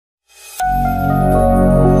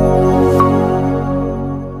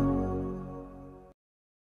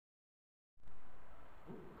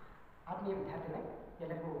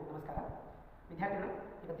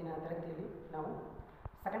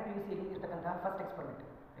First experiment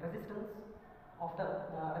resistance of the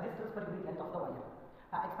resistance per unit length of the wire.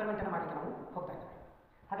 ಆ ಎಕ್ಸ್ಪೆರಿಮೆಂಟನ್ನು ಮಾಡಲಿಕ್ಕೆ ನಾವು ಹೋಗ್ತಾ ಇದ್ದೇವೆ.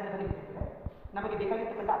 ಹಾಗಾದರೆ ಬನ್ನಿ ವಿದ್ಯಾರ್ಥಿಗಳೇ, ನಮಗೆ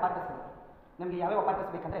ಬೇಕಾಗಿರ್ತಕ್ಕಂಥ ಅಪಾರ್ಟಸ್ಗಳು ನಮಗೆ ಯಾವ್ಯಾವ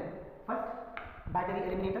ಅಪಾರ್ಟಸ್ ಬೇಕಂದರೆ ಫಸ್ಟ್ ಬ್ಯಾಟರಿ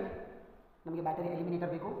ಎಲಿಮಿನೇಟರ್, ನಮಗೆ ಬ್ಯಾಟರಿ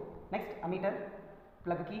ಎಲಿಮಿನೇಟರ್ ಬೇಕು. Next ammeter,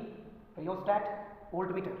 plug key, rheostat,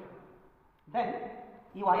 volt meter. Then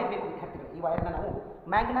ಈ ವೈರ್ ಬೇಕು ವಿದ್ಯಾರ್ಥಿಗಳು. ಈ ವೈರ್ನ ನಾವು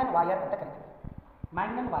ಮ್ಯಾಗ್ನನ್ ವೈರ್ ಅಂತ ಕರಿತೀವಿ,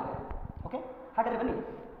 ಮ್ಯಾಗ್ನನ್ ವೈರ್. ಓಕೆ, ಹಾಗಾದರೆ ಬನ್ನಿ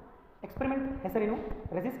ಎಕ್ಸ್ಪೆರಿಮೆಂಟ್ ಹೆಸರೇನು?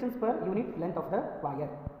 Resistance per unit length of the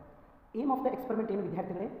wire. Aim of the experiment ಏನು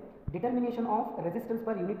ವಿದ್ಯಾರ್ಥಿಗಳೇ? Determination of resistance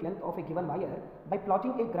per unit length of A given wire by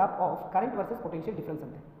plotting A graph of current versus potential difference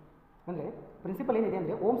ಅಂತೆ. ಅಂದರೆ principal ಏನಿದೆ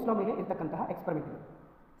ಅಂದರೆ Ohm's law ಮೇಲೆ ಇರತಕ್ಕಂತಹ experiment ಇದು.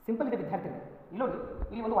 Simple ಇದೆ ವಿದ್ಯಾರ್ಥಿಗಳೇ. ಇಲ್ಲಿ ನೋಡಿ,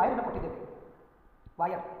 ಇಲ್ಲಿ ಒಂದು ವೈರನ್ನು ಕೊಟ್ಟಿದ್ದೇವೆ,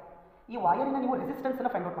 ವೈರ್. ಈ ವೈರಿನ ನೀವು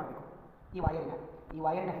ರೆಸಿಸ್ಟೆನ್ಸನ್ನು ಫೈಂಡ್ ಔಟ್ ಮಾಡಬೇಕು. ಈ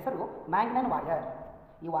ವೈರಿನ ಹೆಸರು ಮ್ಯಾಗ್ನನ್ ವೈರ್.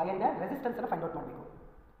 ಈ ವೈರಿನ ರೆಸಿಸ್ಟೆನ್ಸನ್ನು ಫೈಂಡ್ ಔಟ್ ಮಾಡಬೇಕು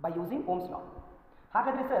ಬೈ ಯೂಸಿಂಗ್ ಓಮ್ಸ್ ಲಾ.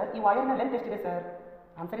 ಹಾಗಾದರೆ ಸರ್ ಈ ವೈರ್ನ ಲೆಂತ್ ಎಷ್ಟಿದೆ sir?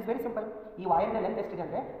 Answer is very simple. ಈ ವೈರ್ನ ಲೆಂತ್ ಎಷ್ಟಿದೆ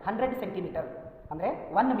ಅಂದರೆ 100 ಸೆಂಟಿಮೀಟರ್, ಅಂದರೆ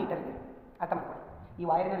 1 ಮೀಟರ್ ಇದೆ. ಅರ್ಥ ಮಾಡ್ಕೊಳ್ಳಿ, ಈ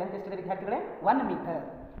ವೈರ್ನ ಲೆಂತ್ ಎಷ್ಟಿದೆ ವಿದ್ಯಾರ್ಥಿಗಳೇ? 1 ಮೀಟರ್.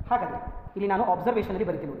 ಹಾಗಾದರೆ ಇಲ್ಲಿ ನಾನು ಅಬ್ಸರ್ವೇಷನಲ್ಲಿ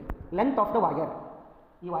ಬರೀತೀನಿ ನೋಡಿ, ಲೆಂತ್ ಆಫ್ ದ ವೈರ್.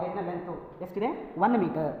 ಈ ವೈರ್ನ ಲೆಂತು ಎಷ್ಟಿದೆ? 1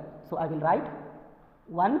 metre. So I will write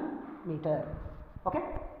 1 metre. Okay,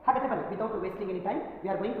 ಹಾಗಾದರೆ ಬನ್ನಿ, without wasting any time we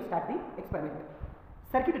are going to start the experiment.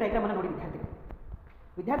 Circuit ಡಯಾಗ್ರಾಮನ್ನು ನೋಡಿ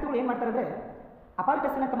ವಿದ್ಯಾರ್ಥಿಗಳು ಏನು ಮಾಡ್ತಾರೆ ಅಂದರೆ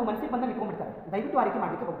ಅಪಾರ್ಟಸನ್ನು ತಮ್ಮ ಮನಸ್ಸಿಗೆ ಬಂದ ಇಟ್ಕೊಂಡ್ಬಿಡ್ತಾರೆ. ದಯವಿಟ್ಟು ಆ ರೀತಿ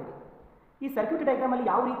ಮಾಡಲಿಕ್ಕೆ ಹೋಗಬೇಡಿ. ಈ ಸರ್ಕ್ಯೂಟ್ ಡಯಾಗ್ರಾಮಲ್ಲಿ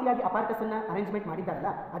ಯಾವ ರೀತಿಯಾಗಿ ಅಪಾರ್ಟಸನ್ನು ಅರೇಂಜ್ಮೆಂಟ್ ಮಾಡಿದ್ದಾರಲ್ಲ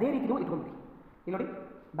ಅದೇ ರೀತಿ ನೀವು ಇಟ್ಕೊಂಡ್ಬಿಡಿ. ಇಲ್ಲಿ ನೋಡಿ,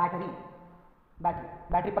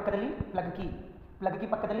 ಬ್ಯಾಟರಿ ಪಕ್ಕದಲ್ಲಿ ಪ್ಲಗ್ ಕೀ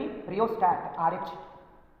ಪಕ್ಕದಲ್ಲಿ ರಿಯೋಸ್ಟ್ಯಾಟ್ RH.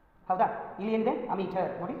 ಹೌದಾ? ಇಲ್ಲಿ ಏನಿದೆ? ಅಮೀಟರ್.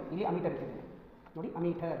 ನೋಡಿ, ಇಲ್ಲಿ ಅಮೀಟರ್ ಇಟ್ಟಿದ್ದೇನೆ ನೋಡಿ,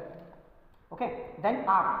 ammeter. Okay, then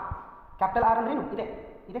R, capital R ಅಂದ್ರೇನು? ಇದೆ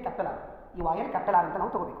ಕ್ಯಾಪಿಟಲ್ R. ಈ ವೈರ್ ಕ್ಯಾಪಿಟಲ್ R ಅಂತ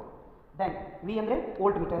ನಾವು ತಗೋಬೇಕು. ದೆನ್ V ಅಂದರೆ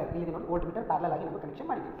ವೋಲ್ಟ್ ಮೀಟರ್. ಇಲ್ಲಿದೆ ನೋಡಿ, ವೋಲ್ಟ್ ಮೀಟರ್ ಪ್ಯಾರಲಲ್ ಆಗಿ ನಾವು ಕನೆಕ್ಷನ್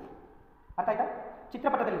ಮಾಡಿದ್ದೀವಿ. ಅರ್ಥ ಆಯ್ತಾ?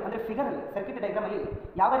 ಚಿತ್ರಪಟದಲ್ಲಿ ಅಂದರೆ ಫಿಗರಲ್ಲಿ, ಸರ್ಕ್ಯೂಟ್ ಡಯಾಗ್ರಾಮಲ್ಲಿ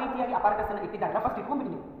ಯಾವ ರೀತಿಯಾಗಿ ಅಪಾರ್ಟಸನ್ನು ಇಟ್ಟಿದ್ದಾರಲ್ಲ ಫಸ್ಟ್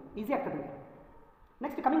ಇಟ್ಕೊಂಡ್ಬಿಡಿ ನೀವು, ಈಸಿ ಆಗ್ತದೆ ನಿಮಗೆ.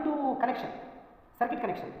 Next coming to connection, circuit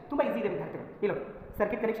connection ತುಂಬ ಈಸಿ ಇದೆ ವಿದ್ಯಾರ್ಥಿಗಳು. ಇಲ್ಲಿ ನೋಡಿ,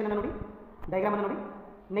 ಸರ್ಕ್ಯೂಟ್ ಕನೆಕ್ಷನ್ ನೋಡಿ, ಡಯಾಗ್ರಾಮನ್ನು ನೋಡಿ.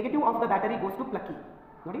 Negative of the battery goes to plug key.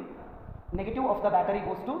 ನೋಡಿ, negative of the battery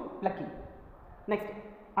goes to plug key. Next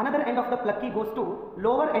another end of the plug key goes to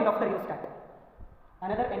lower end of the rheostat.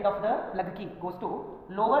 Another end of the plug key goes to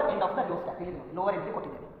lower end of the rheostat. ಇಲ್ಲಿ ನೋಡಿ, lower ಎಂಡ್ಗೆ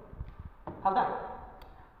ಕೊಟ್ಟಿದ್ದೇನೆ. ಹೌದಾ?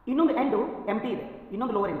 ಇನ್ನೊಂದು end ಎಂಟಿ ಇದೆ,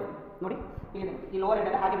 ಇನ್ನೊಂದು lower end ನೋಡಿ. ಇಲ್ಲಿ ಈ ಲೋವರ್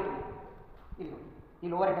ಎಂಡನ್ನು ಹಾಗೆ ಬಿಟ್ಬಿಡಿ. ಇಲ್ಲಿ ನೋಡಿ, ಈ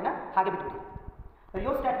ಲೋವರ್ ಎಂಡನ್ನು ಹಾಗೆ ಬಿಟ್ಬಿಡಿ.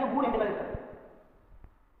 ರಿಯೋಸ್ಟ್ಯಾಟ್ಗೆ 3 ಎಂಡ್ಗಳಿರ್ತವೆ.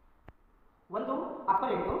 ಒಂದು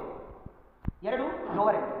ಅಪ್ಪರ್ ಎಂಡು, 2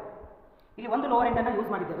 ಲೋವರ್ ಎಂಡ್. ಇಲ್ಲಿ ಒಂದು ಲೋವರ್ ಎಂಡನ್ನು ಯೂಸ್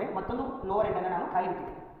ಮಾಡಿದ್ದೇವೆ, ಮತ್ತೊಂದು ಲೋವರ್ ಎಂಡನ್ನು ನಾನು ಖಾಲಿ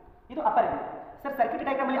ಬಿಟ್ಟಿದ್ದೇವೆ. ಇದು upper end. Sir circuit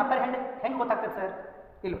ಡಯಾಗ್ರಾಮಲ್ಲಿ upper end ಹೆಂಗೆ ಗೊತ್ತಾಗ್ತದೆ ಸರ್?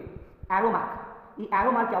 ಇಲ್ಲಿ ಆರೋ ಮಾರ್ಕ್. ಈ ಆರೋ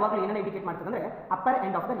ಮಾರ್ಕ್ ಯಾವಾಗಲೂ ಏನನ್ನ ಇಂಡಿಕೇಟ್ ಮಾಡ್ತದೆ ಅಂದರೆ upper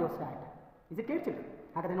end of the rheostat. Is it clear children?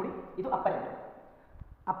 ಹಾಗಾದರೆ ನೋಡಿ, ಇದು upper end.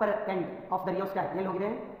 Upper end of the rheostat ಎಲ್ಲಿ ಹೋಗಿದೆ?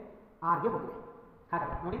 ಆರ್ಗೆ ಹೋಗಿದೆ.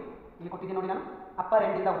 ಹಾಗಾದರೆ ನೋಡಿ, ಇಲ್ಲಿ ಕೊಟ್ಟಿದ್ದೀನಿ ನೋಡಿ, ನಾನು ಅಪ್ಪರ್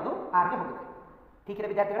ಎಂಡಿಂದ ಒಂದು ಆರ್ಗೆ ಹೋಗಿದೆ. ಟೀಕಿದೆ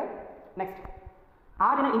ವಿದ್ಯಾರ್ಥಿಗಳು? ನೆಕ್ಸ್ಟ್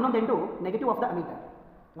ಆರ್ನ ಇನ್ನೊಂದು end negative of the ammeter.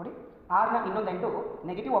 ನೋಡಿ, ಆರ್ನ ಇನ್ನೊಂದು end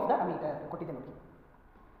negative of the ammeter ಕೊಟ್ಟಿದ್ದೆ ನೋಡಿ.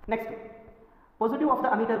 Next positive of the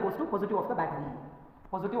ammeter goes to positive of the battery.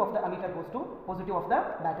 Positive of the ammeter goes to positive of the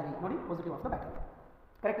battery. ನೋಡಿ, positive of the battery.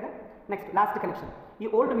 Correct ಇದೆ? Next last connection. ಈ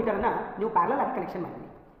old ಮೀಟರನ್ನು ನೀವು parallel ಆಗಿ connection ಮಾಡಿರಿ.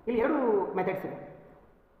 ಇಲ್ಲಿ 2 methods ಇದೆ.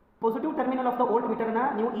 Positive terminal of the volt ಮೀಟರ್ನ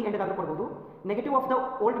ನೀವು ಈ ಎಂಡ್ಗಾದರೂ ಕೊಡ್ಬೋದು, ನೆಗೆಟಿವ್ ಆಫ್ ದ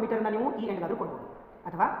ವೋಲ್ಟ್ ಮೀಟರ್ನ ನೀವು ಈ ಎಂಡ್ಗಾದರೂ ಕೊಡ್ಬೋದು,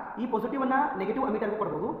 ಅಥವಾ ಈ ಪಾಸಿಟಿವನ್ನು ನೆಗೆಟಿವ್ ಅಮೀಟರ್ಗೂ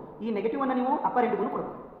ಕೊಡ್ಬೋದು, ಈ ನೆಗೆಟಿವನ್ನು ನೀವು ಅಪ್ಪರ್ ಎಂಡ್ಗೂ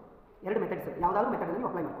ಕೊಡ್ಬೋದು. 2 ಮೆಥಡ್ಸ್. ಯಾವುದಾದ್ರೂ ಮೆಥಡನ್ನು ನೀವು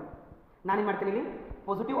ಅಪ್ಲೈ ಮಾಡ್ಕೊಳ್ಳಿ. ನಾನೇನು ಮಾಡ್ತೀನಿ, ಇಲ್ಲಿ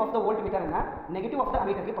positive of the volt ಮೀಟರನ್ನು negative of the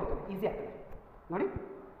ಅಮೀಟರ್ಗೆ ಕೊಡ್ತೇನೆ. ಈಸಿ ಆಗ್ತದೆ ನೋಡಿ.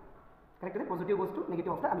 ಕರೆಕ್ಟ್ ಇದೆ? Positive goes to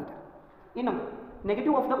negative of the ammeter. ಇನ್ನೊಂದು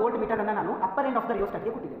ನೆಗೆಟಿವ್ ಆಫ್ ದ ವೋಲ್ಟ್ ಮೀಟರನ್ನು ನಾನು ಅಪ್ಪರ್ ಎಂಡ್ ಆಫ್ ದ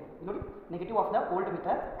ರಿಯೋಸ್ಟ್ಯಾಟ್ಗೆ ಕೊಟ್ಟಿದ್ದೇನೆ. ನೋಡಿ, negative of the volt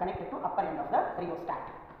meter connected to upper end of the rheostat.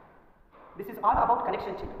 This is all about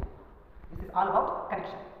connection children. This is all about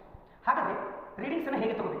connection. ಹಾಗಾದರೆ ರೀಡಿಂಗ್ಸನ್ನು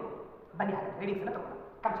ಹೇಗೆ ತಗೋಬೇಕು? ಬನ್ನಿ, ಹಾಗಾದರೆ ರೀಡಿಂಗ್ಸನ್ನು ತಗೋಣ.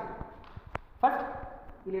 Consider first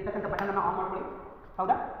ಇಲ್ಲಿ ಇರ್ತಕ್ಕಂಥ ಬಟನನ್ನು ಆನ್ ಮಾಡ್ಕೊಳ್ಳಿ.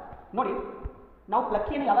 ಹೌದಾ? ನೋಡಿ, ನಾವು ಪ್ಲಗ್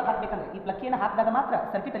ಕೀಯನ್ನು ಯಾವಾಗ ಹಾಕಬೇಕಂದ್ರೆ ಈ ಪ್ಲಗ್ ಕೀಯನ್ನು ಹಾಕಿದಾಗ ಮಾತ್ರ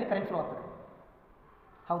ಸರ್ಕ್ಯೂಟಲ್ಲಿ ಕರೆಂಟ್ ಫ್ಲೋ ಆಗ್ತದೆ.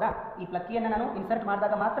 ಹೌದಾ? ಈ ಪ್ಲಗ್ ಕೀಯನ್ನು ನಾನು ಇನ್ಸರ್ಟ್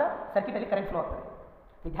ಮಾಡಿದಾಗ ಮಾತ್ರ ಸರ್ಕ್ಯೂಟಲ್ಲಿ ಕರೆಂಟ್ ಫ್ಲೋ ಆಗ್ತದೆ.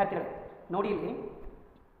 ವಿದ್ಯಾರ್ಥಿಗಳೇ ನೋಡಿ, ಇಲ್ಲಿ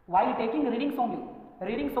ವೈಲ್ ಟೇಕಿಂಗ್ ರೀಡಿಂಗ್ಸ್ ಓನ್ಲಿ,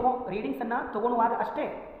 ರೀಡಿಂಗ್ಸನ್ನು ತೊಗೊಳ್ಳುವಾಗ ಅಷ್ಟೇ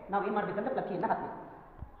ನಾವು ಏನು ಮಾಡಬೇಕಂದ್ರೆ ಪ್ಲಗ್ ಕೀಯನ್ನು ಹಾಕಬೇಕು.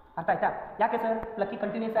 ಅರ್ಥ ಆಯ್ತಾ? ಯಾಕೆ ಸರ್? ಪ್ಲಗ್ ಕೀ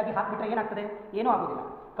ಕಂಟಿನ್ಯೂಸ್ ಆಗಿ ಹಾಕಿಬಿಟ್ರೆ ಏನಾಗ್ತದೆ? ಏನೂ ಆಗೋದಿಲ್ಲ.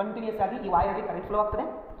 ಕಂಟಿನ್ಯೂಸ್ ಆಗಿ ಈ ವೈರಲ್ಲಿ ಕರೆಂಟ್ ಫ್ಲೋ ಆಗ್ತದೆ.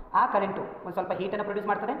 ಆ ಕರೆಂಟು ಒಂದು ಸ್ವಲ್ಪ ಹೀಟನ್ನು ಪ್ರೊಡ್ಯೂಸ್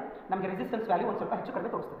ಮಾಡ್ತದೆ. ನಮಗೆ ರೆಸಿಸ್ಟೆನ್ಸ್ ವ್ಯಾಲ್ಯೂ ಒಂದು ಸ್ವಲ್ಪ ಹೆಚ್ಚು ಕಡಿಮೆ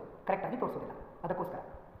ತೋರಿಸ್ತದೆ, ಕರೆಕ್ಟಾಗಿ ತೋರಿಸೋದಿಲ್ಲ. ಅದಕ್ಕೋಸ್ಕರ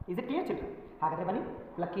ಇಸ್ ಇಟ್ ಕ್ಲಿಯರ್ ಚಿಲ್ಡ್ರನ್? ಹಾಗಾದರೆ ಬನ್ನಿ,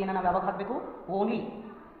 ಪ್ಲಗ್ ಕೀಯನ್ನು ನಾವು ಯಾವಾಗ ಹಾಕಬೇಕು? Only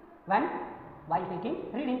van while taking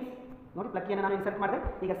readings. ನೋಡಿ, ಪ್ಲಗ್ ಕೀಯನ್ನು ನಾನು ಇನ್ಸರ್ಟ್ ಮಾಡಿದೆ,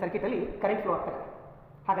 ಈಗ ಸರ್ಕ್ಯೂಟಲ್ಲಿ ಕರೆಂಟ್ ಫ್ಲೋ ಆಗ್ತದೆ.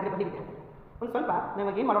 ಹಾಗಾದರೆ ಬನ್ನಿ ವಿದ್ಯಾರ್ಥಿ, ಒಂದು ಸ್ವಲ್ಪ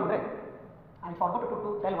ನಮಗೆ ಏನು ಮಾಡೋಣ ಅಂದರೆ, I ಫಾರ್ಗೊಟ್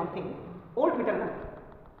to tell one thing. Volt ಮೀಟರ್ನ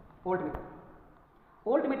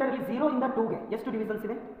volt ಮೀಟರಲ್ಲಿ 0 ಇಂದ 2ಗೆ ಎಷ್ಟು ಡಿವಿಷನ್ಸ್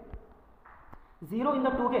ಇದೆ? 0 ಇಂದ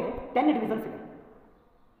 2ಗೆ 10 ಡಿವಿಷನ್ಸ್ ಇದೆ.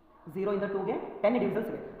 0 ಇಂದ 2ಗೆ 10 ಡಿವಿಷನ್ಸ್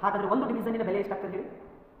ಇವೆ. ಹಾಗಾದರೆ ಒಂದು ಡಿವಿಷನಿನ ಬೆಲೆ ಎಷ್ಟಾಗ್ತದೆ ಹೇಳಿ?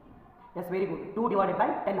 S, very good, 2 divided by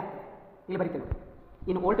 10 ಆಗ್ತದೆ. ಇಲ್ಲಿ ಬರೀತೀನಿ ನೋಡಿ,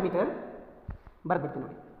 ಇನ್ ವೋಲ್ಟ್ ಮೀಟರ್ ಬರೆದ್ಬಿಡ್ತೀನಿ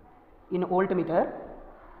ನೋಡಿ. ಇನ್ volt meter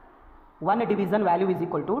 1 division value is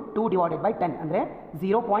equal to 2 divided by 10 ಅಂದರೆ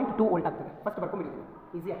 0.2 ವೋಲ್ಟ್ ಆಗ್ತದೆ. ಫಸ್ಟ್ ಬರ್ಕೊಂಡ್ಬಿಡ್ತೀನಿ,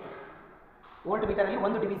 ಈಸಿ ಆಗ್ತದೆ. ವೋಲ್ಟ್ ಮೀಟರಲ್ಲಿ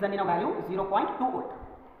ಒಂದು ಡಿವಿಷನಿನ value 0.2 volt.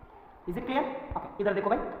 Is it clear? Okay, ಇದರ देखो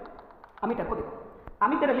भाई ಅಮೀಟರ್ को देखो.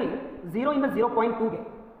 ಅಮೀಟರಲ್ಲಿ 0 ಇಂದ 0.2ಗೆ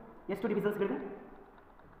ಎಷ್ಟು ಡಿವಿಷನ್ಸ್ಗಳಿವೆ?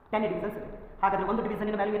 10 ಡಿವಿಷನ್ಸ್ ಇದೆ. ಹಾಗಾದರೆ ಒಂದು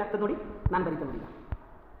ಡಿವಿಷನಿನ ವ್ಯಾಲ್ಯೂ ಏನಾಗ್ತದೆ ನೋಡಿ, ನಾನು ಬರೀತೇನೆ ನೋಡಿ.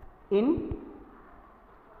 ಇನ್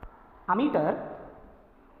ammeter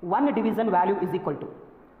 1 division value is equal to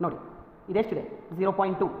ನೋಡಿ, ಇದೆಷ್ಟಿದೆ?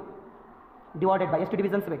 0.2 ಡಿವೈಡೆಡ್ ಬೈ ಎಷ್ಟು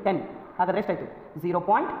ಡಿವಿಷನ್ಸ್ ಇವೆ? 10. ಹಾಗಾದರೆ ಎಷ್ಟಾಯಿತು?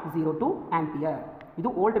 0.02 ಆಂಪಿಯರ್. ಇದು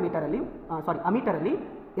ವೋಲ್ಟ್ ಮೀಟರಲ್ಲಿ ಅಮೀಟರಲ್ಲಿ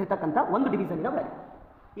ಇರತಕ್ಕಂಥ ಒಂದು ಡಿವಿಷನಿನ ವ್ಯಾಲ್ಯೂ.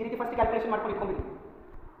 ಈ ರೀತಿ ಫಸ್ಟ್ ಕ್ಯಾಲ್ಕುಲೇಷನ್ ಮಾಡ್ಕೊಂಡು ಇಟ್ಕೊಂಡ್ಬಿಡಿ.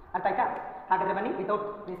 ಅರ್ಥ ಆಯ್ತಾ? ಹಾಗಾದರೆ ಬನ್ನಿ, without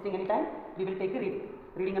wasting any time we will take the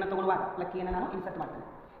ರೀಡಿಂಗನ್ನು ತೊಗೊಳ್ಳುವಾಗ ಲಕ್ಕಿಯನ್ನು ನಾನು ಇನ್ಸರ್ಟ್ ಮಾಡ್ತೇನೆ.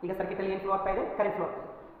 ಈಗ ಸರ್ಕ್ಯೂಟಲ್ಲಿ ಏನು ಫ್ಲೋ ಆಗ್ತಾ ಇದೆ? ಕರೆಂಟ್ ಫ್ಲೋ ಆಗ್ತಾ ಇದೆ.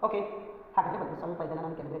 ಓಕೆ, ಹಾಗಾದರೆ ಬನ್ನಿ ಸ್ವಲ್ಪ ಇದನ್ನು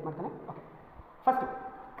ನಾನು ಕ್ಯಾಲ್ಕುಲೇಟ್ ಮಾಡ್ತೇನೆ. Okay, first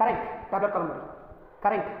current tablet column ನೋಡಿ.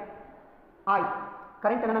 ಕರೆಂಟ್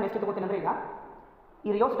ಕರೆಂಟನ್ನು ನಾನು ಎಷ್ಟು ತಗೋತೀನಿ ಅಂದರೆ, ಈಗ ಈ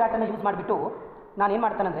ರಿಯೋಸ್ಟಾಟನ್ನು ಯೂಸ್ ಮಾಡಿಬಿಟ್ಟು ನಾನು ಏನು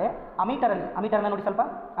ಮಾಡ್ತೇನೆ ಅಂದರೆ ಅಮೀಟರನ್ನು ನೋಡಿ ಸ್ವಲ್ಪ,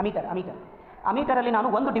 ಅಮೀಟರಲ್ಲಿ ನಾನು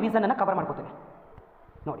ಒಂದು ಡಿವಿಷನನ್ನು ಕವರ್ ಮಾಡ್ಕೋತೇನೆ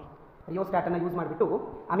ನೋಡಿ. ರಿಯೋಸ್ಟಾಟನ್ನು ಯೂಸ್ ಮಾಡಿಬಿಟ್ಟು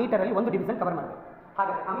ಅಮೀಟರಲ್ಲಿ ಒಂದು ಡಿವಿಷನ್ ಕವರ್ ಮಾಡಬೇಕು.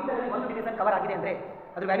 ಹಾಗಾದರೆ ಅಮೀಟರಲ್ಲಿ ಒಂದು ಡಿವಿಷನ್ ಕವರ್ ಆಗಿದೆ ಅಂದರೆ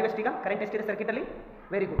ಅದ್ರ ವ್ಯಾಲ್ಯೂ ಎಷ್ಟೀಗ? ಕರೆಂಟ್ ಎಷ್ಟಿದೆ ಸರ್ಕ್ಯೂಟಲ್ಲಿ?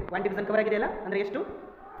 ವೆರಿ ಗುಡ್, 1 ಡಿವಿಷನ್ ಕವರ್ ಆಗಿದೆಯಲ್ಲ, ಅಂದರೆ ಎಷ್ಟು?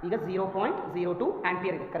 ಈಗ 0.02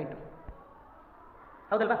 ಆಂಪಿಯರ್ ಇದೆ ಕರೆಂಟು,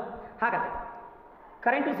 ಹೌದಲ್ವಾ? ಹಾಗಾದರೆ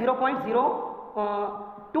ಕರೆಂಟು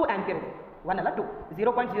 0.02 ಆಂಪಿಯರ್ ಇದೆ, 1 ಅಲ್ಲ 2,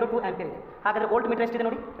 0.02 ಆಂಪಿಯರ್ ಇದೆ. ಹಾಗಾದರೆ ವೋಲ್ಟ್ ಮೀಟರ್ ಎಷ್ಟಿದೆ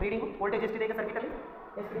ನೋಡಿ, ರೀಡಿಂಗು ವೋಲ್ಟೇಜ್ ಎಷ್ಟಿದೆ ಈಗ ಸರ್ಕ್ಯೂಟಲ್ಲಿ?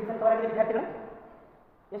 ಎಷ್ಟು ಡಿವಿಷನ್ ಕವರ್ ಆಗಿದೆ ವಿದ್ಯಾರ್ಥಿಗಳು?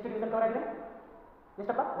 ಎಷ್ಟು ಡಿವಿಷನ್ ಕವರ್ ಆಗಿದೆ?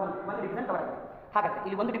 ಎಷ್ಟಪ್ಪ? 1 ಡಿವಿಷನ್ ಕವರ್ ಆಗಿದೆ. ಹಾಗಾದರೆ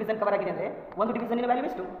ಇಲ್ಲಿ ಒಂದು ಡಿವಿಷನ್ ಕವರ್ ಆಗಿದೆ ಅಂದರೆ ಒಂದು ಡಿವಿಷನಿನ ವ್ಯಾಲ್ಯೂ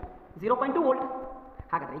ಎಷ್ಟು? 0.2 ವೋಲ್ಟ್.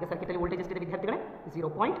 ಹಾಗಾದರೆ ಈಗ ಸರ್ಕ್ಯೂಟಲ್ಲಿ ವೋಲ್ಟೇಜ್ ಎಷ್ಟಿದೆ ವಿದ್ಯಾರ್ಥಿಗಳೇ?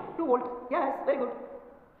 0.2 volt. Yes, very good.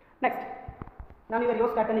 Next ನಾನು ಈಗ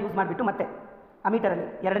ರಿಯೋಸ್ಟಾಟನ್ನು ಯೂಸ್ ಮಾಡಿಬಿಟ್ಟು ಮತ್ತೆ ಅಮೀಟರಲ್ಲಿ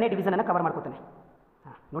ಎರಡನೇ ಡಿವಿಷನನ್ನು ಕವರ್ ಮಾಡ್ಕೋತೇನೆ.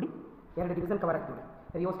 ನೋಡಿ, 2 ಡಿವಿಷನ್ ಕವರ್ ಆಗಿದೆ ನೋಡಿ.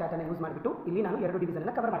 ರಿಯೋಸ್ಟಾಟನ್ನು ಯೂಸ್ ಮಾಡಿಬಿಟ್ಟು ಇಲ್ಲಿ ನಾನು 2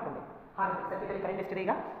 ಡಿವಿಷನನ್ನು ಕವರ್ ಮಾಡಿಕೊಂಡೆ. ಹಾಗಾದರೆ ಸರ್ಕ್ಯೂಟಲ್ಲಿ ಕರೆಂಟ್ ಎಷ್ಟಿದೆ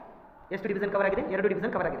ಈಗ? ಎಷ್ಟು ಡಿವಿಷನ್ ಕವರ್ ಆಗಿದೆ? 2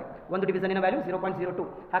 ಡಿವಿಷನ್ ಕವರ್ ಆಗಿದೆ. ಒಂದು ಡಿವಿಷನಿನ ವ್ಯಾಲ್ಯೂ 0.02.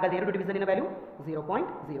 ಹಾಗಾದರೆ 2 ಡಿವಿಷನಿನ ವ್ಯಾಲ್ಯೂ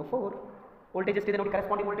 0.04. ವೋಲ್ಟೇಜ್ ಎಷ್ಟಿದೆ ನೋಡಿ?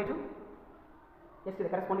 ಕರೆಸ್ಪಾಂಡಿಂಗ್ ವೋಲ್ಟೇಜು ಎಷ್ಟಿದೆ?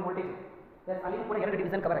 ಕರೆಸ್ಪಾಂಡಿಂಗ್ ವೋಲ್ಟೇಜ್ ಅಲ್ಲಿ ಕೂಡ 2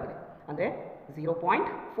 ಡಿವಿಷನ್ ಕವರ್ ಆಗಿದೆ, ಅಂದರೆ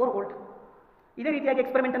 0.4 ವೋಲ್ಟ್. ಇದೇ ರೀತಿಯಾಗಿ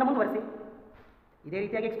ಎಕ್ಸ್ಪೆರಿಮೆಂಟನ್ನು ಮುಂದುವರಿಸಿ.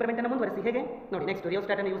 ಹೇಗೆ ನೋಡಿ? ನೆಕ್ಸ್ಟ್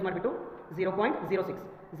ರಿಯೋಸ್ಟಾಟನ್ನು ಯೂಸ್ ಮಾಡಿಬಿಟ್ಟು 0.06,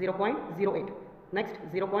 0.08, ನೆಕ್ಸ್ಟ್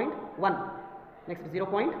 0.1, ನೆಕ್ಸ್ಟ್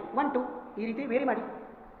 0.12 ಈ ರೀತಿ ವೇರಿ ಮಾಡಿ.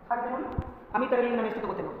 ಹಾಗಾದರೆ ನೋಡಿ, ಅಮೀಟರಲ್ಲಿ ನಾನು ಎಷ್ಟು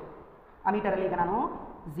ತಗೋತೇನೆ ನೋಡಿ. ಅಮೀಟರಲ್ಲಿ ಈಗ ನಾನು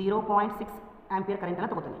 0.6 ಆಂಪಿಯರ್ ಕರೆಂಟನ್ನು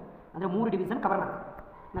ತಗೋತೇನೆ, ಅಂದರೆ 3 ಡಿವಿಷನ್ ಕವರ್ ಮಾಡ್ತೇನೆ.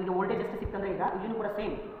 ನನಗೆ ವೋಲ್ಟೇಜ್ ಎಷ್ಟು ಸಿಕ್ತಂದರೆ ಈಗ ಇಲ್ಲಿನೂ ಕೂಡ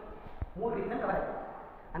ಸೇಮ್ 3 ಡಿವಿಷನ್ ಕವರ್ ಆಗಿದೆ,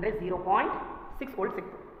 ಅಂದರೆ 0.6 ವೋಲ್ಟ್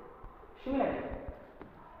ಸಿಕ್ತು. ಸಿಮಿಲರ್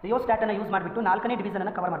ರಿಯೋಸ್ಟಾಟನ್ನು ಯೂಸ್ ಮಾಡಿಬಿಟ್ಟು 4ನೇ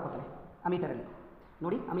ಡಿವಿಷನನ್ನು ಕವರ್ ಮಾಡ್ಕೊತಾನೆ ಅಮೀಟರಲ್ಲಿ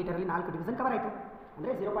ನೋಡಿ. ಅಮೀಟರಲ್ಲಿ 4 ಡಿವಿಷನ್ ಕವರ್ ಆಯಿತು,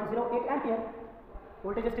 ಅಂದರೆ 0.08 ಆಂಪಿಯರ್.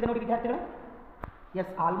 ವೋಲ್ಟೇಜ್ ಎಷ್ಟಿದೆ ನೋಡಿ ವಿದ್ಯಾರ್ಥಿಗಳೇ?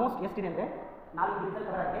 ಎಸ್, ಆಲ್ಮೋಸ್ಟ್ ಎಷ್ಟಿದೆ ಅಂದರೆ 4 ಡಿವಿಷನ್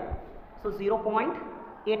ಕವರ್ ಆಗಿದೆ. ಸೊ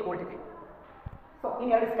 0.8 ವೋಲ್ಟ್ ಇದೆ. ಸೊ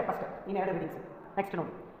ಇನ್ನೆರಡು ಸ್ಟೆಪ್ ಅಷ್ಟೇ, ಇನ್ನೆರಡು ರೀಡಿಂಗ್ಸ್. ನೆಕ್ಸ್ಟ್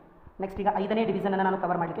ನೋಡಿ, ನೆಕ್ಸ್ಟ್ ಈಗ 5ನೇ ಡಿವಿಷನನ್ನು ನಾನು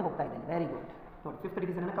ಕವರ್ ಮಾಡಲಿಕ್ಕೆ ಹೋಗ್ತಾ ಇದ್ದೇನೆ. Very good. ನೋಡಿ, 5th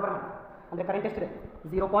ಡಿವಿಷನನ್ನು ಕವರ್ ಮಾಡಿ, ಅಂದರೆ ಕರೆಂಟ್ ಎಷ್ಟಿದೆ?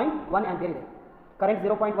 0.1 ಆಂಪಿಯರ್ ಇದೆ. ಕರೆಂಟ್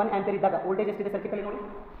 0.1 ಆಂಪಿಯರ್ ಇದ್ದಾಗ ವೋಲ್ಟೇಜ್ ಎಷ್ಟಿದೆ ಸರ್ಕ್ಯೂಟಲ್ಲಿ ನೋಡಿ?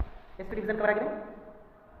 ಎಷ್ಟು ಡಿವಿಷನ್ ಕವರ್ ಆಗಿದೆ?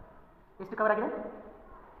 ಎಷ್ಟು ಕವರ್ ಆಗಿದೆ?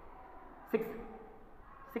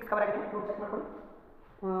 6 ಕವರ್ ಆಗಿದೆ. ಚೆಕ್ ಮಾಡ್ಕೊಳ್ಳಿ.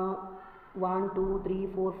 1 2 3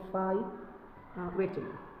 4 5 weight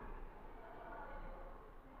check.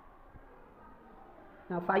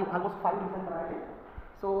 5 almost 5 division cover ಆಗಿದೆ.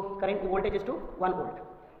 ಸೊ ಕರೆಂಟ್ ವೋಲ್ಟೇಜ್ ಎಷ್ಟು? 1 volt.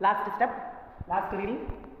 Last step, last reading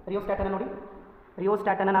ರಿಯೋಸ್ಟಾಟನ್ನು ನೋಡಿ.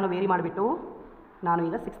 ರಿಯೋಸ್ಟಾಟನ್ನು ನಾನು ವೇರಿ ಮಾಡಿಬಿಟ್ಟು ನಾನು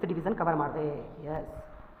ಈಗ 6th ಡಿವಿಷನ್ ಕವರ್ ಮಾಡಿದೆ. ಎಸ್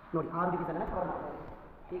ನೋಡಿ, 6 ಡಿವಿಷನನ್ನು ಕವರ್ ಮಾಡಿದೆ.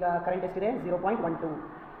 ಈಗ ಕರೆಂಟ್ ಎಷ್ಟಿದೆ? 0.12.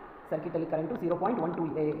 ಸರ್ಕ್ಯೂಟಲ್ಲಿ ಕರೆಂಟು 0.12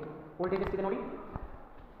 ಇದೆ. ವೋಲ್ಟೇಜ್ ಎಷ್ಟಿದೆ ನೋಡಿ?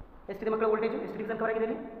 ಎಷ್ಟಿದೆ ಮಕ್ಕಳು ವೋಲ್ಟೇಜು? ಎಷ್ಟು ಡಿವಿಷನ್ ಕವರ್ ಆಗಿದೆ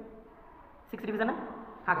ಇಲ್ಲಿ? 6 ಡಿವಿಷನ್.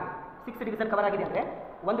 ಹಾಗಾದರೆ 6 ಡಿವಿಷನ್ ಕವರ್ ಆಗಿದೆ ಅಂದರೆ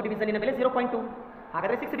ಒಂದು ಡಿವಿಷನಿನ ಬೆಲೆ 0.2.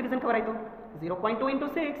 ಹಾಗಾದರೆ 6 ಡಿವಿಷನ್ ಕವರ್ ಆಯಿತು. 0.2 ಇಂಟು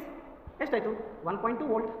 6 ಎಷ್ಟಾಯಿತು? 1.2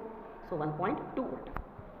 ವೋಲ್ಟ್. So 1.2 volt.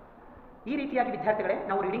 ಈ ರೀತಿಯಾಗಿ ವಿದ್ಯಾರ್ಥಿಗಳೇ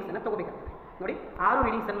ನಾವು ರೀಡಿಂಗ್ಸನ್ನು ತೊಗೋಬೇಕಾಗ್ತದೆ ನೋಡಿ. 6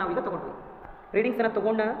 ರೀಡಿಂಗ್ಸನ್ನು ನಾವು ಈಗ ತೊಗೊಂಡ್ವಿ. ರೀಡಿಂಗ್ಸನ್ನು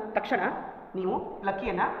ತೊಗೊಂಡ ತಕ್ಷಣ ನೀವು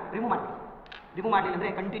ಲಕ್ಕಿಯನ್ನು ರಿಮೂವ್ ಮಾಡಲಿ. ರಿಮೂವ್ ಮಾಡಲಿಲ್ಲ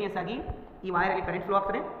ಅಂದರೆ ಕಂಟಿನ್ಯೂಸ್ ಆಗಿ ಈ ವೈರಲ್ಲಿ ಕರೆಂಟ್ ಫ್ಲೋ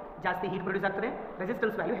ಆಗ್ತದೆ, ಜಾಸ್ತಿ ಹೀಟ್ ಪ್ರೊಡ್ಯೂಸ್ ಆಗ್ತದೆ,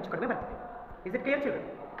 ರೆಸಿಸ್ಟೆನ್ಸ್ ವ್ಯಾಲ್ಯೂ ಹೆಚ್ಚು ಕಡಿಮೆ ಬರ್ತದೆ. Is it clear children?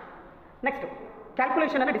 Next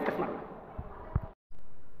ಕ್ಯಾಲ್ಕುಲೇಷನನ್ನು discuss ಮಾಡೋಣ.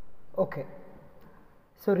 ಓಕೆ,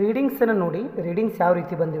 ಸೊ ರೀಡಿಂಗ್ಸನ್ನು ನೋಡಿ. ರೀಡಿಂಗ್ಸ್ ಯಾವ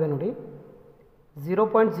ರೀತಿ ಬಂದಿವೆ ನೋಡಿ.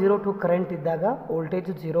 0.02 ಕರೆಂಟ್ ಇದ್ದಾಗ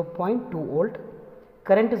ವೋಲ್ಟೇಜು 0.2 ವೋಲ್ಟ್,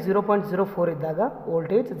 ಕರೆಂಟ್ 0.04 ಇದ್ದಾಗ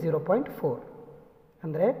ವೋಲ್ಟೇಜ್ 0.4.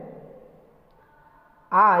 ಅಂದರೆ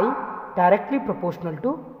I directly proportional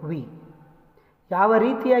to V. ಯಾವ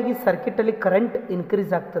ರೀತಿಯಾಗಿ ಸರ್ಕ್ಯೂಟಲ್ಲಿ ಕರೆಂಟ್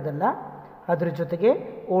ಇನ್ಕ್ರೀಸ್ ಆಗ್ತದಲ್ಲ, ಅದರ ಜೊತೆಗೆ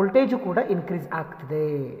ವೋಲ್ಟೇಜು ಕೂಡ ಇನ್ಕ್ರೀಸ್ ಆಗ್ತಿದೆ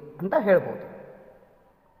ಅಂತ ಹೇಳ್ಬೋದು.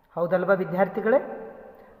 ಹೌದಲ್ವಾ ವಿದ್ಯಾರ್ಥಿಗಳೇ?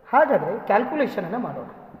 ಹಾಗಾದರೆ ಕ್ಯಾಲ್ಕುಲೇಷನನ್ನು ಮಾಡೋಣ.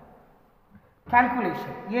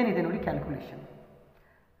 ಕ್ಯಾಲ್ಕುಲೇಷನ್ ಏನಿದೆ ನೋಡಿ. Calculation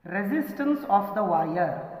resistance of the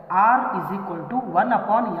wire R is equal to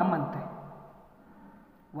 1/m ಅಂತೆ.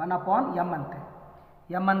 1/m ಅಂತೆ.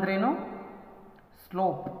 ಎಮ್ ಅಂದ್ರೇನು?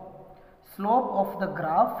 Slope. Slope of the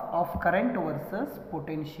graph of current versus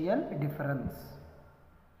potential difference.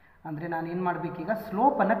 ಅಂದರೆ ನಾನು ಏನು ಮಾಡಬೇಕೀಗ?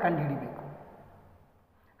 ಸ್ಲೋಪನ್ನು ಕಂಡುಹಿಡಿಬೇಕು.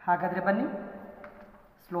 ಹಾಗಾದರೆ ಬನ್ನಿ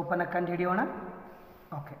ಸ್ಲೋಪನ್ನು ಕಂಡುಹಿಡಿಯೋಣ.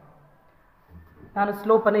 ಓಕೆ, ನಾನು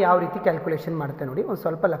ಸ್ಲೋಪನ್ನು ಯಾವ ರೀತಿ ಕ್ಯಾಲ್ಕುಲೇಷನ್ ಮಾಡ್ತೇನೆ ನೋಡಿ. ಒಂದು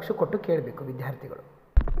ಸ್ವಲ್ಪ ಲಕ್ಷ್ಯ ಕೊಟ್ಟು ಕೇಳಬೇಕು ವಿದ್ಯಾರ್ಥಿಗಳು,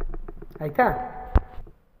 ಆಯಿತಾ?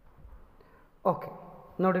 ಓಕೆ,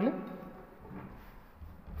 ನೋಡಿಲಿ.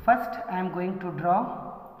 First I am going to draw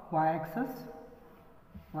y axis.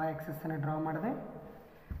 y axis ಅನ್ನು ಡ್ರಾ ಮಾಡಿದೆ.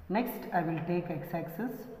 Next I will take x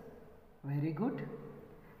axis. Very good,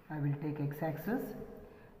 I will take x axis.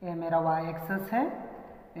 ये मेरा y axis है,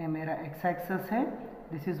 ये मेरा x axis है.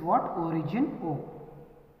 This is what? Origin O.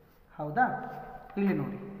 ಹೌದಾ? ಇಲ್ಲಿ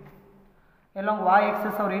ನೋಡಿ, ಎಲಾಂಗ್ y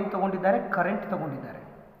axis ಅವ್ರು ಏನು ತೊಗೊಂಡಿದ್ದಾರೆ? Current ತೊಗೊಂಡಿದ್ದಾರೆ.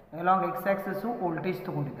 Along x axis voltage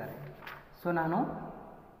ತೊಗೊಂಡಿದ್ದಾರೆ. So ನಾನು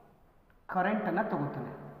ಕರೆಂಟನ್ನು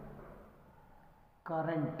ತಗೋತೇನೆ.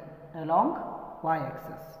 Current along y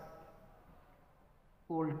axis,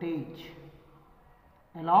 voltage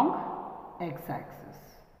along x axis.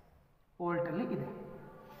 ವೋಲ್ಟಲ್ಲಿ ಇದೆ.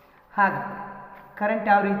 ಹಾಗಾದರೆ ಕರೆಂಟ್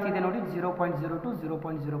ಯಾವ ರೀತಿ ಇದೆ ನೋಡಿ. 0.02,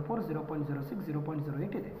 0.04, 0.06,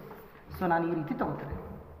 0.08 ಇದೆ. ಸೊ ನಾನು ಈ ರೀತಿ ತಗೋತೇನೆ.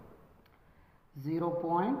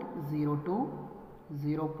 0.02,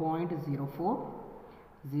 0.04,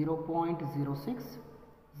 0.06,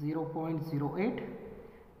 0.08,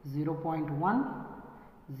 0.1,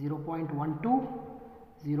 0.12,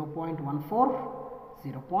 0.14,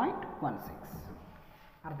 0.16.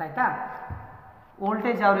 ಅರ್ಥ ಆಯ್ತಾ?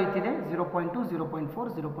 ವೋಲ್ಟೇಜ್ ಯಾವ ರೀತಿ ಇದೆ? 0.2, 0.4,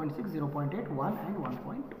 0.6, 0.8, 1 ಆ್ಯಂಡ್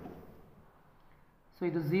 1.2. ಸೊ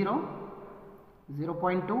ಇದು 0,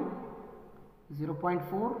 0.2,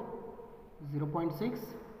 0.4, 0.6,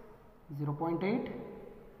 0.8,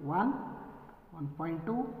 1,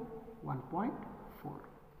 1.2, 1.4.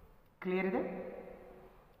 ಕ್ಲಿಯರ್ ಇದೆ?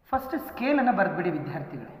 ಫಸ್ಟ್ ಸ್ಕೇಲನ್ನು ಬರೆದ್ಬಿಡಿ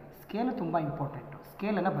ವಿದ್ಯಾರ್ಥಿಗಳೇ. ಸ್ಕೇಲ್ ತುಂಬ ಇಂಪಾರ್ಟೆಂಟು.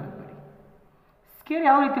 ಸ್ಕೇಲನ್ನು ಬರೆದ್ಬಿಡಿ. ಸ್ಕೇಲ್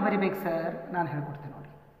ಯಾವ ರೀತಿ ಬರಿಬೇಕು ಸರ್? ನಾನು ಹೇಳ್ಕೊಡ್ತೇನೆ ನೋಡಿ.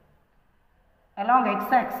 ಅಲಾಂಗ್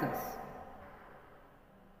ಎಕ್ಸ್ ಆಕ್ಸಸ್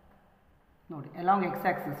ನೋಡಿ. ಅಲಾಂಗ್ ಎಕ್ಸ್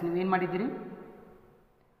ಆಕ್ಸಸ್ ನೀವೇನು ಮಾಡಿದ್ದೀರಿ?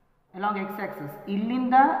 ಅಲಾಂಗ್ ಎಕ್ಸ್ ಆಕ್ಸಸ್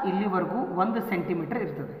ಇಲ್ಲಿಂದ ಇಲ್ಲಿವರೆಗೂ 1 ಸೆಂಟಿಮೀಟರ್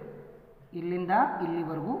ಇರ್ತದೆ. ಇಲ್ಲಿಂದ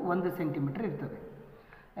ಇಲ್ಲಿವರೆಗೂ 1 ಸೆಂಟಿಮೀಟರ್ ಇರ್ತದೆ.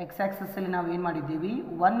 ಎಕ್ಸ್ ಆಕ್ಸಸ್ಸಲ್ಲಿ ನಾವು ಏನು ಮಾಡಿದ್ದೀವಿ?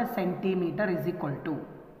 1 centimetre is equal to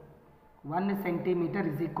 1 centimetre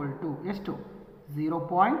is equal to ಎಷ್ಟು?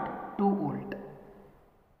 0.2 volt.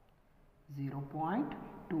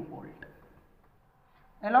 0.2 volt.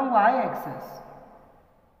 along y axis,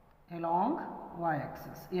 along y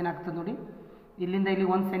axis ಏನಾಗ್ತದೆ ನೋಡಿ. ಇಲ್ಲಿಂದ ಇಲ್ಲಿ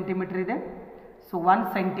 1 ಸೆಂಟಿಮೀಟರ್ ಇದೆ. So 1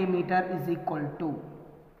 centimetre is equal to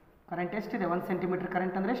current ಎಷ್ಟಿದೆ? 1 ಸೆಂಟಿಮೀಟರ್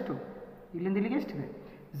ಕರೆಂಟ್ ಅಂದರೆ ಎಷ್ಟು? ಇಲ್ಲಿಂದ ಇಲ್ಲಿಗೆ ಎಷ್ಟಿದೆ?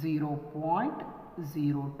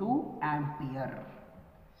 0.02 ಆಂಪಿಯರ್.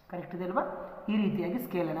 ಕರೆಕ್ಟ್ ಇದೆ ಅಲ್ವಾ? ಈ ರೀತಿಯಾಗಿ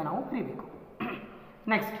ಸ್ಕೇಲನ್ನು ನಾವು ಬರೀಬೇಕು.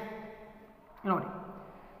 ನೆಕ್ಸ್ಟ್ ನೋಡಿ,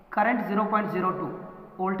 ಕರೆಂಟ್ 0.02,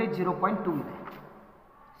 ವೋಲ್ಟೇಜ್ 0.2 ಇದೆ.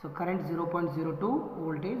 So current 0.02,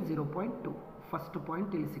 voltage 0.2. First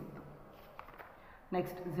point ಇಲ್ಲಿ ಸಿಕ್ತು.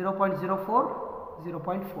 Next 0.04,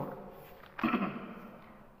 0.4.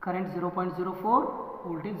 Current 0.04,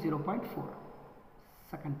 voltage 0.4.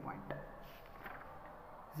 Second point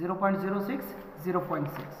 0.06,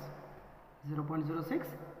 0.6, 0.06,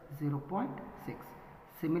 0.6.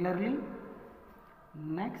 Similarly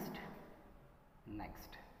next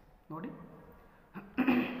ನೋಡಿ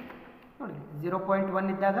ನೋಡಿ 0.1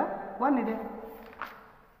 ಇದ್ದಾಗ 1 ಇದೆ.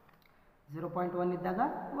 0.1 ಇದ್ದಾಗ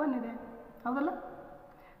 1 ಇದೆ. ಹೌದಲ್ಲ?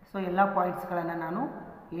 ಸೊ ಎಲ್ಲ ಪಾಯಿಂಟ್ಸ್ಗಳನ್ನು ನಾನು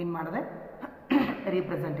ಏನು ಮಾಡಿದೆ?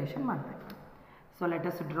 ರೀಪ್ರೆಸೆಂಟೇಷನ್ ಮಾಡಿದೆ. So let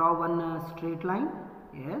us draw one straight line.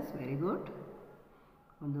 S, very good.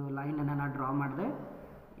 ಒಂದು ಲೈನನ್ನು ನಾನು ಡ್ರಾ ಮಾಡಿದೆ.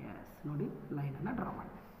 ಎಸ್, ನೋಡಿ ಲೈನನ್ನು ಡ್ರಾ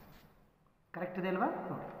ಮಾಡಿದೆ. ಕರೆಕ್ಟ್ ಇದೆ ಅಲ್ವಾ?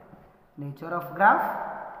 ನೋಡಿ, ನೇಚರ್ ಆಫ್ ಗ್ರಾಫ್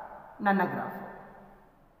ನನ್ನ ಗ್ರಾಫ್.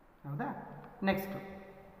 ಹೌದಾ? Next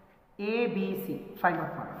A B C find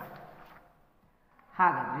out ಮಾಡೋಣ.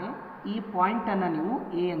 ಹಾಗಾದರೆ ಈ ಪಾಯಿಂಟನ್ನು ನೀವು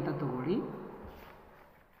ಎ ಅಂತ ತಗೊಳ್ಳಿ.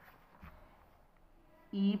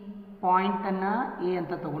 ಈ ಪಾಯಿಂಟನ್ನು ಎ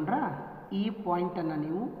ಅಂತ ತಗೊಂಡ್ರ, ಈ ಪಾಯಿಂಟನ್ನು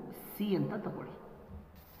ನೀವು ಸಿ ಅಂತ ತಗೊಳ್ಳಿ.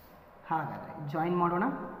 ಹಾಗಾದರೆ ಜಾಯಿನ್ ಮಾಡೋಣ.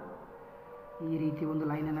 ಈ ರೀತಿ ಒಂದು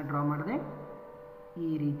ಲೈನನ್ನು ಡ್ರಾ ಮಾಡಿದೆ. ಈ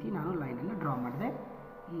ರೀತಿ ನಾನು ಲೈನನ್ನು ಡ್ರಾ ಮಾಡಿದೆ.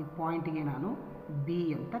 ಈ ಪಾಯಿಂಟಿಗೆ ನಾನು ಬಿ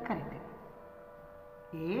ಅಂತ ಕರಿತೇನೆ.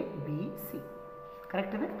 A B C.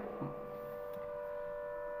 ಕರೆಕ್ಟ್ ಇದೆ?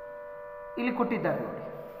 ಇಲ್ಲಿ ಕೊಟ್ಟಿದ್ದಾರೆ ನೋಡಿ.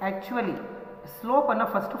 ಆ್ಯಕ್ಚುಲಿ ಸ್ಲೋಪನ್ನು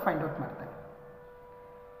ಫಸ್ಟು ಫೈಂಡ್ ಔಟ್ ಮಾಡ್ತಾರೆ.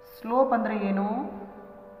 ಸ್ಲೋಪ್ ಅಂದರೆ ಏನು?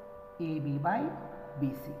 ಎ ಬಿ ಬೈ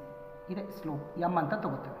BC ಇದೆ ಸ್ಲೋಪ್ m ಅಂತ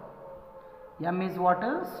ತಗೋತೇವೆ. m is what?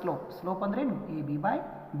 Slope. Slope ಅಂದ್ರೆ ಏನು? AB by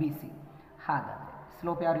BC. ಹಾಗಾದರೆ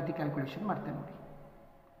ಸ್ಲೋಪ್ ಯಾವ ರೀತಿ ಕ್ಯಾಲ್ಕುಲೇಷನ್ ಮಾಡ್ತೇವೆ ನೋಡಿ.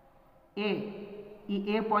 ಈ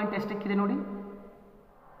A ಪಾಯಿಂಟ್ ಎಷ್ಟಕ್ಕಿದೆ ನೋಡಿ?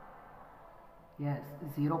 ಎಸ್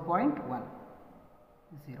 0.1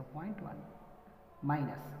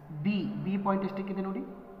 ಮೈನಸ್ ಬಿ ಪಾಯಿಂಟ್ ಎಷ್ಟಕ್ಕಿದೆ ನೋಡಿ?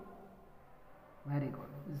 ವೆರಿ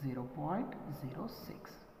ಗುಡ್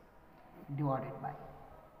 0.06 ಡಿವೈಡೆಡ್ ಬೈ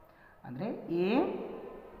ಅಂದರೆ A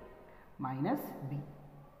minus B.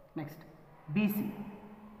 Next BC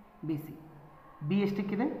B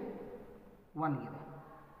ಎಷ್ಟಕ್ಕಿದೆ? 1 ಇದೆ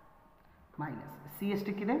ಮೈನಸ್ ಸಿ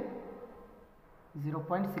ಎಷ್ಟಕ್ಕಿದೆ?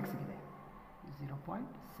 0.6 ಇದೆ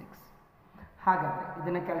 0.6. ಹಾಗಾದರೆ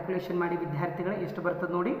ಇದನ್ನು ಕ್ಯಾಲ್ಕುಲೇಷನ್ ಮಾಡಿ ವಿದ್ಯಾರ್ಥಿಗಳೇ ಎಷ್ಟು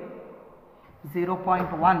ಬರ್ತದೆ ನೋಡಿ?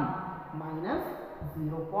 0.1 ಮೈನಸ್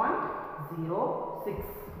 0.06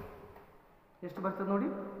 ಎಷ್ಟು ಬರ್ತದೆ ನೋಡಿ?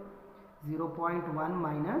 0.1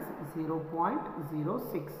 ಮೈನಸ್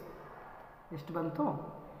 0.06 ಎಷ್ಟು ಬಂತು?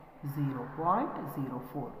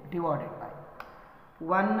 0.04 ಡಿವೈಡೆಡ್ ಬೈ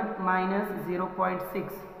 1 ಮೈನಸ್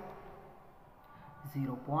 0.6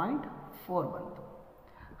 0.4 ಬಂತು.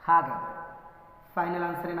 ಹಾಗಾದರೆ ಫೈನಲ್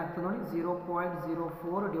ಆನ್ಸರ್ ಏನಾಗ್ತದೆ ನೋಡಿ?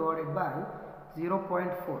 0.04 ಡಿವೈಡೆಡ್ ಬೈ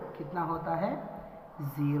 0.4 कितना होता है?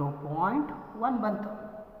 0.1 ಬಂತು.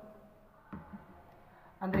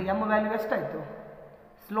 ಅಂದರೆ m ವ್ಯಾಲ್ಯೂ ಎಷ್ಟಾಯಿತು?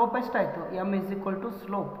 ಸ್ಲೋಪ್ ಎಷ್ಟಾಯಿತು? m is equal to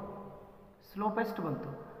slope ಎಷ್ಟು ಬಂತು?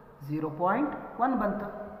 0.1 ಬಂತು.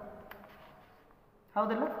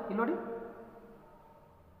 ಹೌದಲ್ಲ? ಇಲ್ಲಿ ನೋಡಿ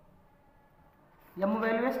m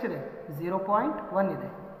ವ್ಯಾಲ್ಯೂ ಎಷ್ಟಿದೆ? 0.1 ಇದೆ.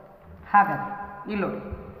 ಹಾಗಾದರೆ ಇಲ್ಲಿ ನೋಡಿ,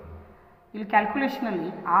 ಇಲ್ಲಿ ಕ್ಯಾಲ್ಕುಲೇಷನಲ್ಲಿ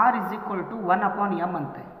r is equal to 1/m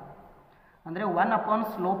ಅಂತೆ. ಅಂದರೆ 1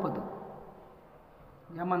 ಸ್ಲೋಪ್ ಅದು.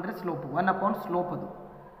 m ಅಂದರೆ ಸ್ಲೋಪ್, 1 ಸ್ಲೋಪ್ ಅದು.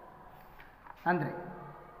 ಅಂದರೆ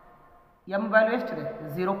m ವ್ಯಾಲ್ಯೂ ಎಷ್ಟಿದೆ?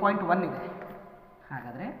 0.1 ಇದೆ.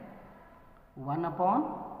 ಹಾಗಾದರೆ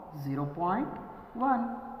 1/0.1.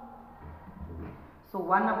 ಸೊ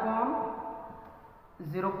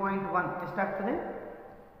 1/0.1 ಎಷ್ಟಾಗ್ತದೆ?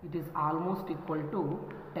 It is almost equal to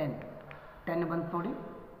 10 ಬಂತು ನೋಡಿ.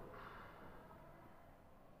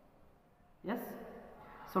 S.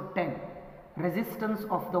 So 10 resistance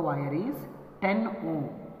of the wire is 10 ohm.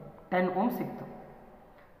 10 ohm ಸಿಕ್ತು.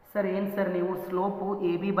 ಸರ್ ಏನು ಸರ್ ನೀವು ಸ್ಲೋಪು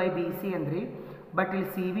AB ಬೈ BC ಅಂದ್ರಿ, ಬಟ್ ಇಲ್ಲಿ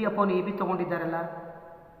CB ಅಪಾನ್ AB ತೊಗೊಂಡಿದ್ದಾರಲ್ಲ?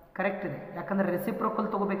 ಕರೆಕ್ಟ್ ಇದೆ, ಯಾಕಂದರೆ ರೆಸಿಪ್ರೋಕಲ್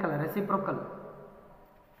ತೊಗೋಬೇಕಲ್ಲ, ರೆಸಿಪ್ರೋಕಲ್.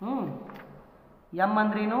 m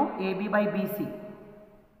ಅಂದ್ರೇನು? AB by BC.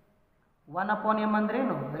 1/m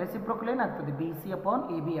ಅಂದ್ರೇನು? ರೆಸಿಪ್ರೋಕಲ್ ಏನಾಗ್ತದೆ? BC ಅಪಾನ್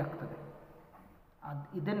AB ಆಗ್ತದೆ.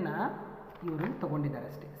 ಇದನ್ನು ಇವರು ತೊಗೊಂಡಿದ್ದಾರೆ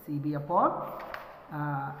ಅಷ್ಟೇ, CB ಅಪಾನ್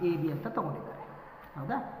AB ಅಂತ ತೊಗೊಂಡಿದ್ದಾರೆ.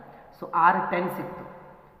 ಹೌದಾ? ಸೊ R 10 ಸಿಕ್ತು.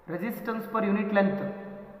 Resistance per unit length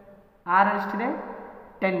R ಎಷ್ಟಿದೆ?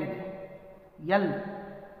 10 ಇದೆ.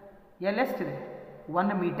 L ಎಷ್ಟಿದೆ? 1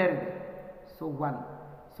 ಮೀಟರ್ ಇದೆ. So 1.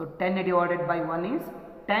 So 10 divided by 1 is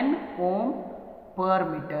 10 ohm per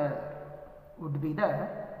metre would be the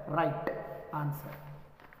right answer.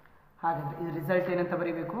 ಹಾಗಾದರೆ ಇದು ರಿಸಲ್ಟ್ ಏನಂತ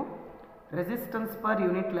ಬರೀಬೇಕು? Resistance per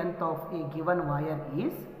unit length of A given wire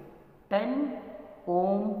is 10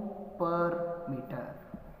 ohm per metre.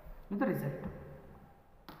 ಇದು result.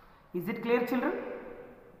 Is it clear, children?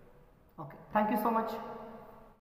 Okay. Thank you so much.